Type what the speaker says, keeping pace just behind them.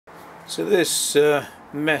So this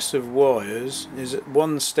mess of wires is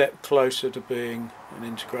one step closer to being an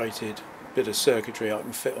integrated bit of circuitry I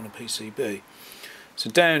can fit on a PCB. So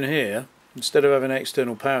down here, instead of having an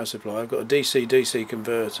external power supply, I've got a DC-DC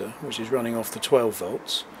converter which is running off the 12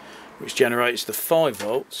 volts, which generates the 5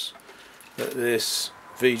 volts that this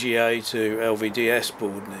VGA to LVDS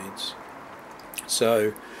board needs.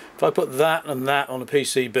 So if I put that and that on a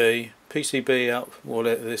PCB up, or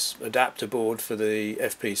this adapter board for the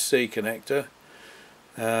FPC connector,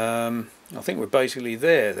 I think we're basically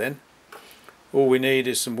there then. All we need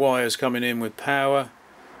is some wires coming in with power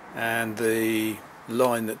and the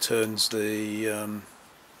line that turns the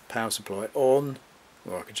power supply on,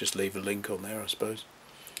 or I could just leave a link on there I suppose,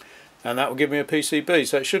 and that will give me a PCB.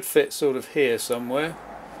 So it should fit sort of here somewhere.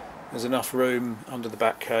 There's enough room under the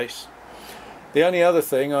back case. The only other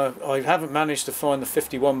thing, I haven't managed to find the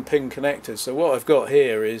 51 pin connectors, so what I've got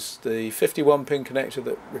here is the 51 pin connector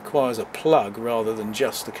that requires a plug rather than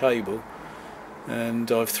just the cable, and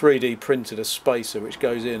I've 3D printed a spacer which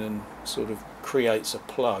goes in and sort of creates a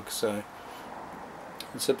plug, so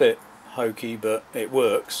it's a bit hokey but it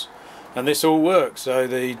works, and this all works. So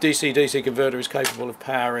the DC-DC converter is capable of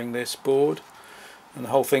powering this board and the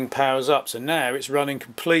whole thing powers up, so now it's running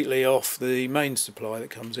completely off the main supply that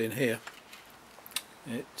comes in here.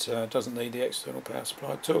 It doesn't need the external power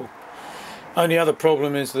supply at all. Only other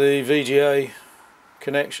problem is the VGA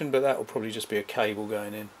connection, but that will probably just be a cable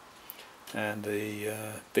going in, and the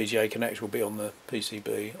VGA connector will be on the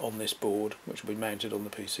PCB on this board, which will be mounted on the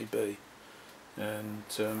PCB, and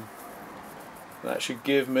that should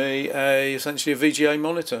give me essentially a VGA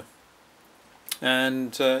monitor.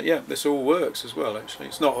 And yeah, this all works as well. Actually,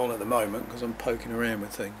 it's not on at the moment because I'm poking around with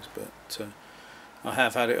things, but I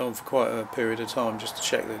have had it on for quite a period of time just to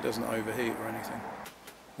check that it doesn't overheat or anything.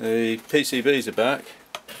 The PCBs are back,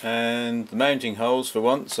 and the mounting holes, for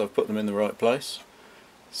once I've put them in the right place,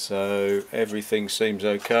 so everything seems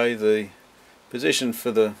okay. The position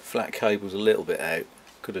for the flat cable's a little bit out.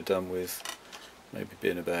 Could have done with maybe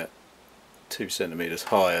being about 2 centimeters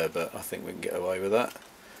higher, but I think we can get away with that.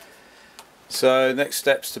 So next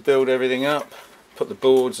steps to build everything up, put the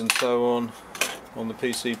boards and so on the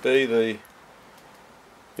PCB. The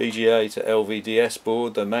VGA to LVDS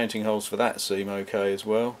board, the mounting holes for that seem okay as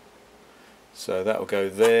well, so that will go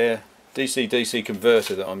there. DC-DC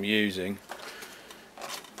converter that I'm using,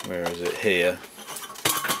 where is it? Here.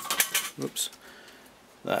 Oops.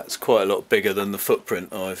 That's quite a lot bigger than the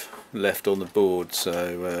footprint I've left on the board,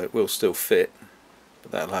 so it will still fit,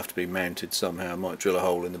 but that'll have to be mounted somehow. I might drill a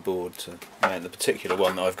hole in the board to mount the particular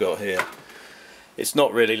one that I've got here. It's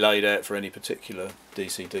not really laid out for any particular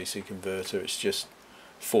DC-DC converter, it's just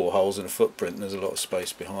 4 holes in a footprint and there's a lot of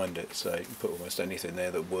space behind it, so you can put almost anything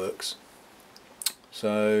there that works.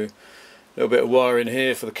 So a little bit of wire in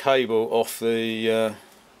here for the cable off the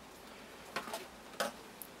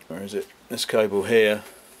where is it? This cable here.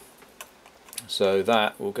 So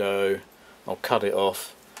that will go, I'll cut it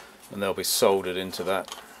off and they'll be soldered into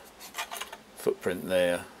that footprint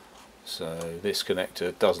there. So this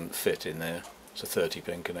connector doesn't fit in there. It's a 30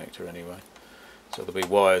 pin connector anyway. So there'll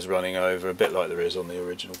be wires running over, a bit like there is on the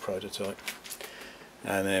original prototype,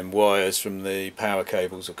 and then wires from the power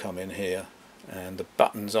cables will come in here, and the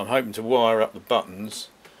buttons, I'm hoping to wire up the buttons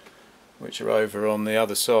which are over on the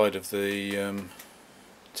other side of the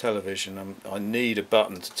television. I need a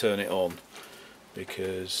button to turn it on,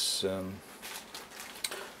 because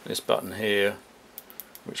this button here,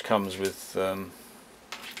 which comes with the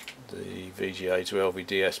VGA to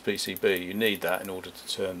LVDS PCB, you need that in order to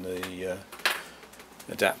turn the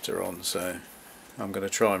adapter on. So I'm going to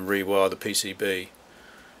try and rewire the PCB,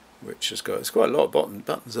 which has got, it's quite a lot of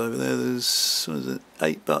buttons over there. There's, what is it,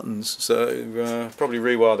 8 buttons, so probably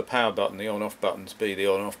rewire the power button, the on-off button, to be the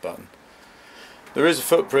on-off button. There is a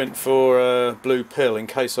footprint for a blue pill in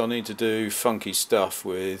case I need to do funky stuff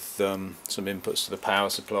with some inputs to the power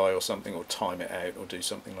supply or something, or time it out or do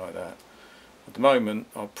something like that. At the moment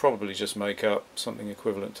I'll probably just make up something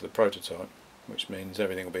equivalent to the prototype, which means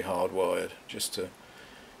everything will be hardwired just to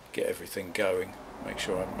get everything going, make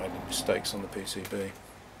sure I haven't made any mistakes on the PCB.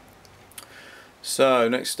 So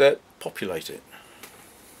next step, populate it.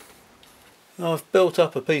 Now I've built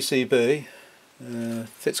up a PCB,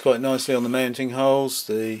 fits quite nicely on the mounting holes.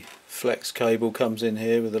 The flex cable comes in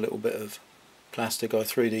here with a little bit of plastic I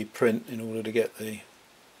 3D print in order to get the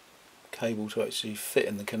cable to actually fit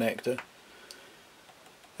in the connector.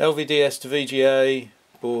 LVDS to VGA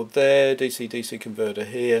board there, DC-DC converter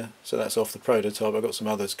here, so that's off the prototype. I've got some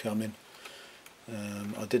others coming.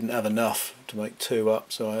 I didn't have enough to make 2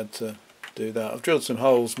 up, so I had to do that. I've drilled some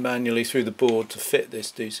holes manually through the board to fit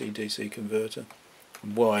this DC-DC converter.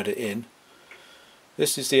 and wired it in.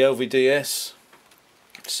 This is the LVDS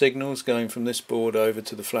signals going from this board over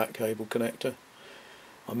to the flat cable connector.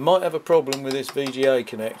 I might have a problem with this VGA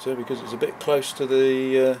connector because it's a bit close to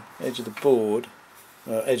the edge of the board,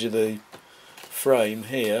 edge of the frame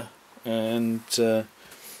here, and oh,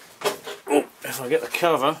 if I get the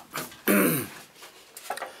cover,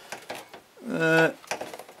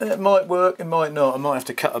 it might work, it might not. I might have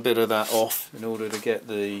to cut a bit of that off in order to get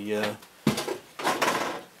the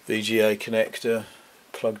VGA connector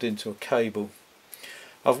plugged into a cable.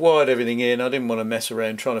 I've wired everything in. I didn't want to mess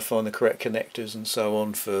around trying to find the correct connectors and so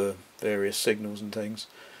on for various signals and things.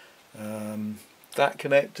 That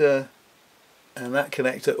connector and that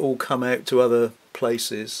connector all come out to other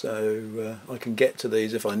places, so I can get to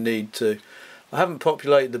these if I need to. I haven't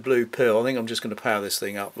populated the blue pill. I think I'm just going to power this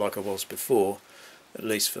thing up like I was before, at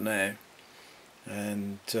least for now,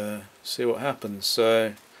 and see what happens.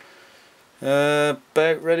 So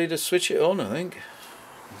about ready to switch it on, I think.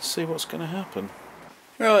 Let's see what's going to happen.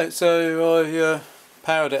 Right, so I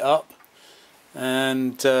powered it up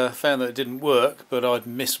and found that it didn't work, but I'd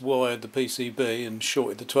miswired the PCB and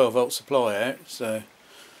shorted the 12 volt supply out, so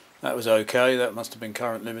that was okay. That must have been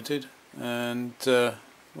current limited, and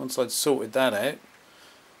once I'd sorted that out,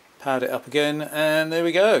 powered it up again, and there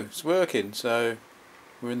we go, it's working. So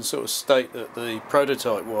we're in the sort of state that the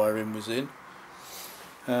prototype wiring was in,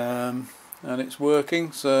 and it's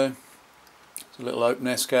working. So it's a little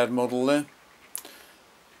OpenSCAD model there.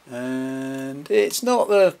 And it's not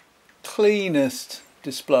the cleanest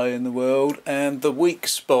display in the world, and the weak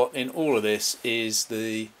spot in all of this is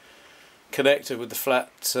the connector with the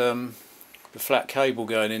flat cable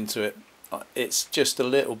going into it. It's just a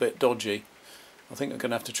little bit dodgy. I think I'm going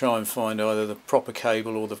to have to try and find either the proper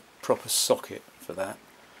cable or the proper socket for that.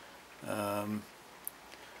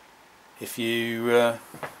 If you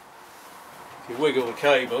wiggle the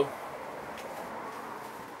cable,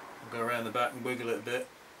 I'll go around the back and wiggle it a bit.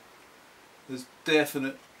 There's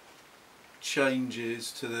definite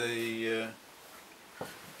changes to the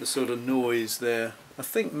sort of noise there. I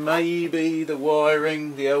think maybe the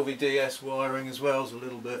wiring, the LVDS wiring as well, is a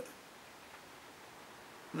little bit.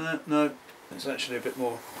 No, it's actually a bit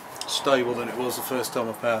more stable than it was the first time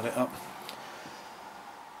I powered it up.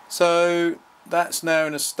 So that's now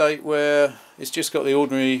in a state where it's just got the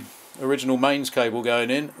ordinary original mains cable going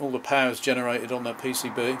in. All the power's generated on that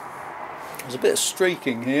PCB. There's a bit of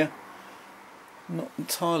streaking here. I'm not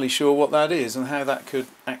entirely sure what that is and how that could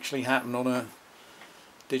actually happen on a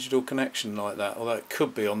digital connection like that, although it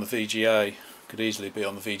could be on the VGA, could easily be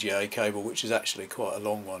on the VGA cable, which is actually quite a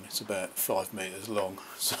long one. It's about 5 meters long,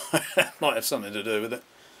 so that might have something to do with it.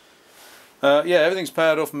 Yeah, everything's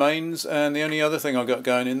powered off mains, and the only other thing I've got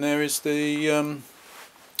going in there is the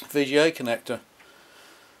VGA connector.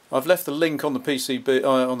 I've left the link on the PCB,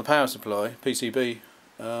 on the power supply, PCB,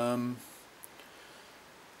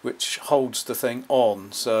 which holds the thing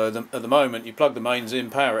on. So at the moment you plug the mains in,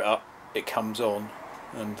 power it up, it comes on,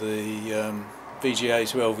 and the VGA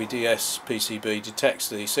to LVDS PCB detects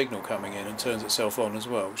the signal coming in and turns itself on as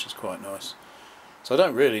well, which is quite nice. So I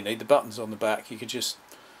don't really need the buttons on the back. You could just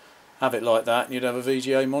have it like that and you'd have a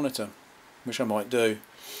VGA monitor, which I might do.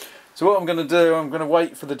 So what I'm going to do, I'm going to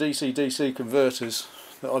wait for the DC-DC converters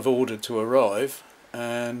that I've ordered to arrive,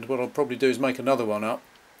 and what I'll probably do is make another one up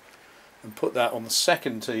and put that on the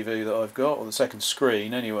second TV that I've got, or the second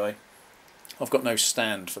screen anyway. I've got no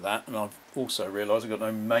stand for that, and I've also realised I've got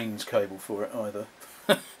no mains cable for it either.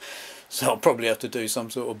 So I'll probably have to do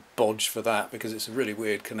some sort of bodge for that, because it's a really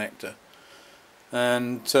weird connector.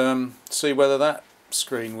 And see whether that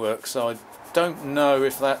screen works. I don't know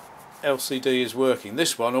if that LCD is working.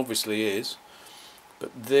 This one obviously is,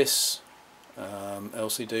 but this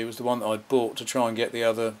LCD was the one that I bought to try and get the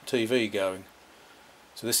other TV going.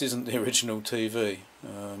 So this isn't the original TV.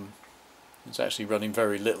 It's actually running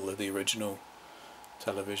very little of the original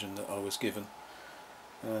television that I was given.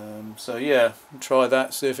 So yeah, try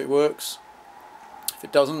that, see if it works. If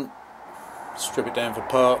it doesn't, strip it down for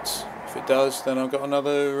parts. If it does, then I've got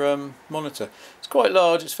another monitor. It's quite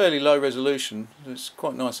large, it's fairly low resolution. It's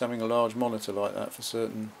quite nice having a large monitor like that for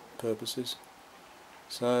certain purposes.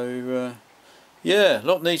 So yeah, a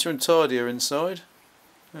lot neater and tidier inside,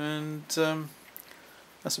 and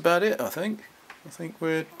that's about it, I think. I think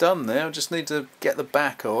we're done there. I just need to get the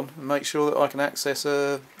back on and make sure that I can access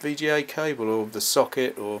a VGA cable or the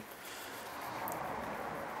socket, or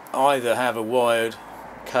either have a wired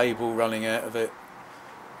cable running out of it,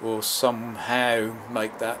 or somehow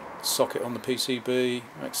make that socket on the PCB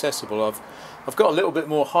accessible. I've got a little bit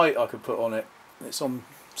more height I could put on it. It's on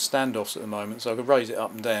standoffs at the moment, so I could raise it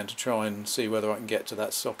up and down to try and see whether I can get to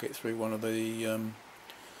that socket through one of the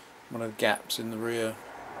one of the gaps in the rear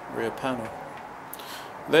panel.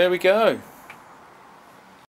 There we go.